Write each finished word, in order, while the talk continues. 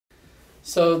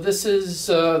So this is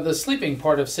the sleeping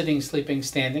part of sitting, sleeping,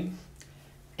 standing.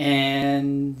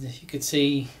 And you could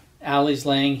see Allie's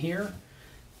laying here.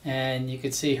 And you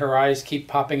could see her eyes keep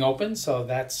popping open, so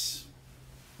that's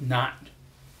not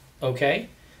okay.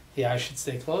 The eyes should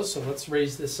stay closed, so let's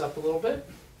raise this up a little bit.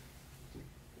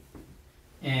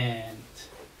 And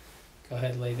go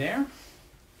ahead, lay there.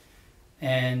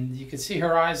 And you can see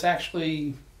her eyes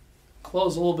actually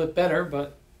close a little bit better,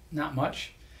 but not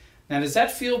much. Now, does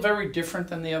that feel very different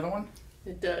than the other one?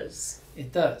 It does.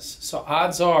 It does. So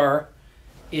odds are,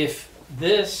 if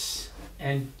this,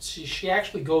 and she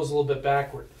actually goes a little bit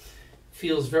backward,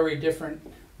 feels very different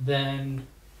than,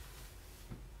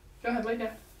 go ahead, lay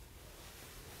down,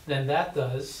 than that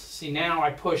does. See, now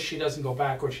I push, she doesn't go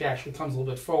backward, she actually comes a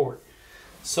little bit forward.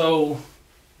 So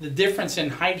the difference in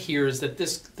height here is that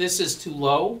this is too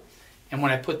low, and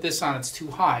when I put this on, it's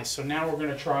too high. So now we're going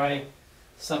to try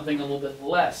something a little bit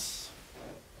less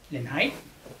in height,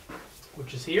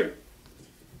 which is here.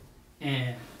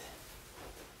 And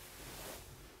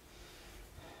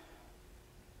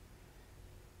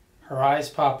her eyes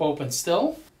pop open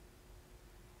still.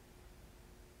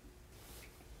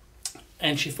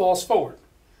 And she falls forward.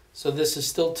 So this is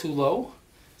still too low.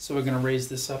 So we're going to raise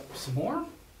this up some more.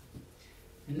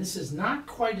 And this is not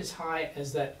quite as high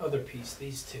as that other piece,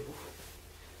 these two.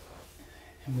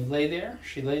 And we lay there,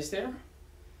 she lays there,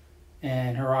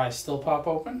 and her eyes still pop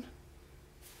open.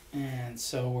 And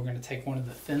so we're going to take one of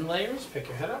the thin layers, pick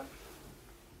her head up,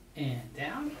 and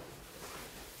down.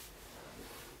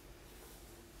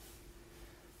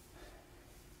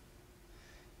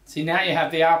 See, now you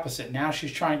have the opposite. Now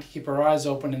she's trying to keep her eyes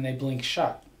open and they blink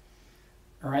shut.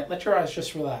 All right, let your eyes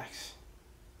just relax.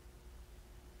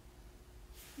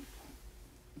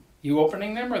 You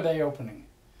opening them or are they opening?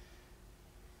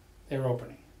 They're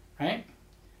opening, right?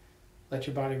 Let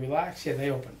your body relax. Yeah, they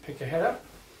open. Pick your head up.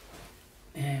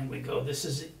 And we go.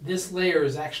 This layer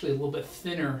is actually a little bit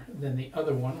thinner than the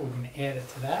other one. We're going to add it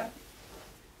to that.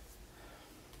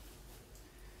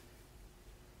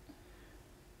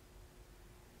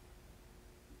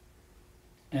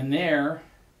 And there,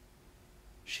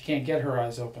 she can't get her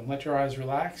eyes open. Let your eyes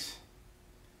relax.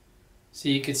 So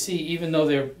you can see, even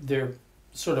though they're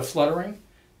sort of fluttering,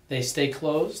 they stay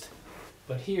closed.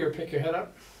 But here, pick your head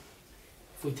up.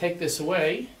 If we take this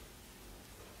away,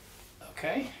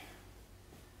 okay.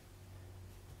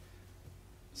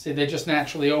 See, they just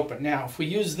naturally open. Now, if we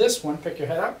use this one, pick your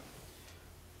head up,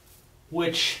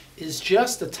 which is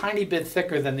just a tiny bit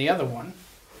thicker than the other one.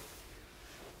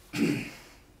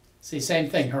 See, same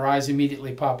thing, her eyes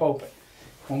immediately pop open.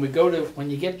 When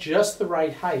you get just the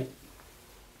right height,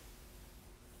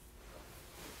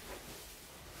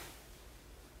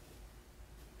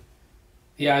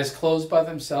 the eyes close by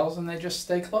themselves and they just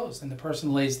stay closed. And the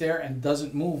person lays there and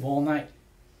doesn't move all night.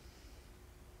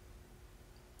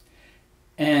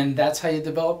 And that's how you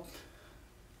develop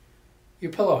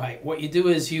your pillow height. What you do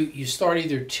is you start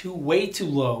either way too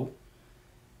low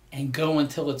and go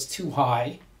until it's too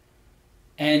high.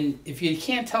 And if you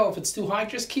can't tell if it's too high,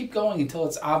 just keep going until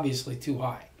it's obviously too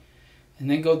high. And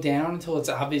then go down until it's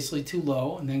obviously too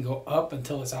low, and then go up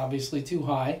until it's obviously too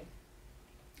high.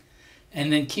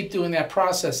 And then keep doing that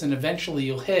process, and eventually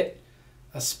you'll hit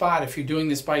a spot. If you're doing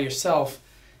this by yourself,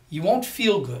 you won't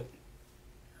feel good,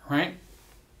 right?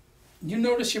 You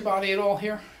notice your body at all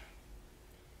here?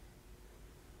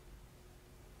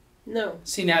 No.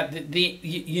 See, now,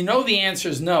 you know the answer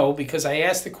is no, because I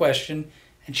asked the question,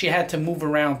 and she had to move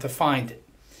around to find it.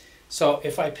 So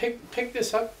if I pick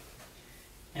this up,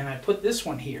 and I put this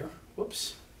one here,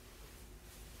 whoops.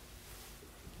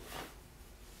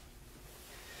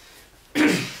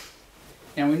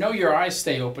 Now we know your eyes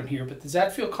stay open here, but does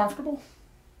that feel comfortable?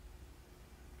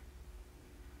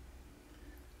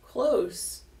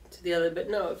 Close to the other, but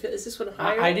no. Is this one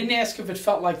higher? I didn't ask if it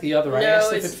felt like the other. I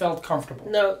asked if it felt comfortable.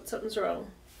 No, something's wrong.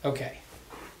 Okay.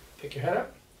 Pick your head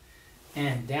up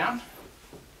and down.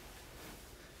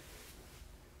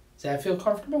 Does that feel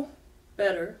comfortable?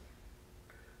 Better,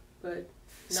 but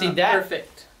see, not that,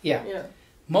 perfect. Yeah. Yeah.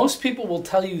 Most people will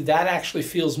tell you that actually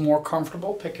feels more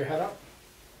comfortable. Pick your head up.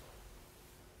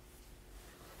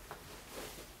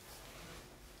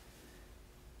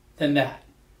 Than that.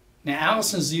 Now,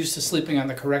 Allison's used to sleeping on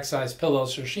the correct size pillow,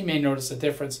 so she may notice a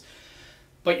difference.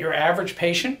 But your average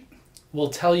patient will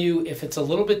tell you if it's a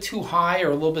little bit too high or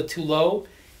a little bit too low,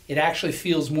 it actually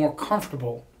feels more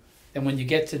comfortable than when you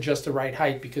get to just the right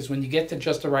height, because when you get to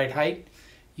just the right height,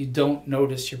 you don't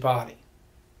notice your body.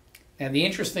 Now, the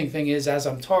interesting thing is, as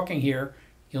I'm talking here,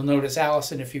 you'll notice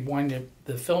Allison, if you wind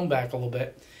the film back a little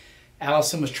bit,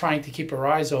 Allison was trying to keep her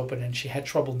eyes open and she had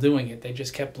trouble doing it. They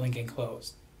just kept blinking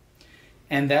closed.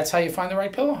 And that's how you find the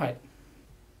right pillow height.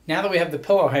 Now that we have the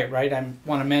pillow height right, I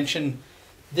want to mention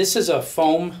this is a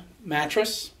foam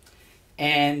mattress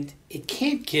and it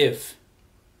can't give.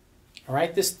 All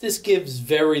right, this gives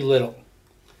very little.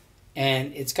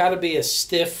 And it's got to be a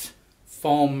stiff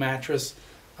foam mattress.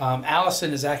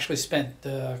 Allison has actually spent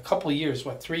a couple of years,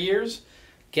 3 years,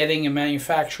 getting a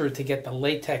manufacturer to get the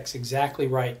latex exactly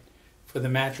right for the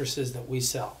mattresses that we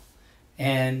sell.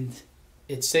 And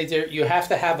it says there you have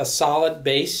to have a solid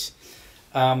base.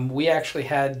 We actually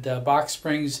had box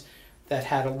springs that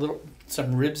had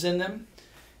some ribs in them,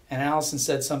 and Allison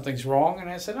said something's wrong, and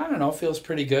I said, I don't know, feels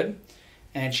pretty good.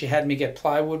 And she had me get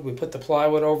plywood. We put the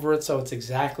plywood over it so it's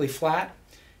exactly flat,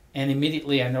 and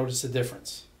immediately I noticed a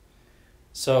difference.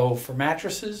 So for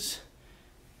mattresses,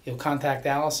 you'll contact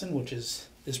Allison, which is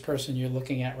this person you're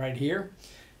looking at right here.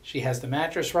 She has the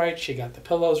mattress right, she got the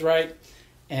pillows right,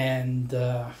 and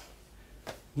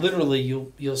literally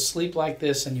you'll sleep like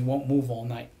this and you won't move all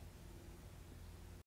night.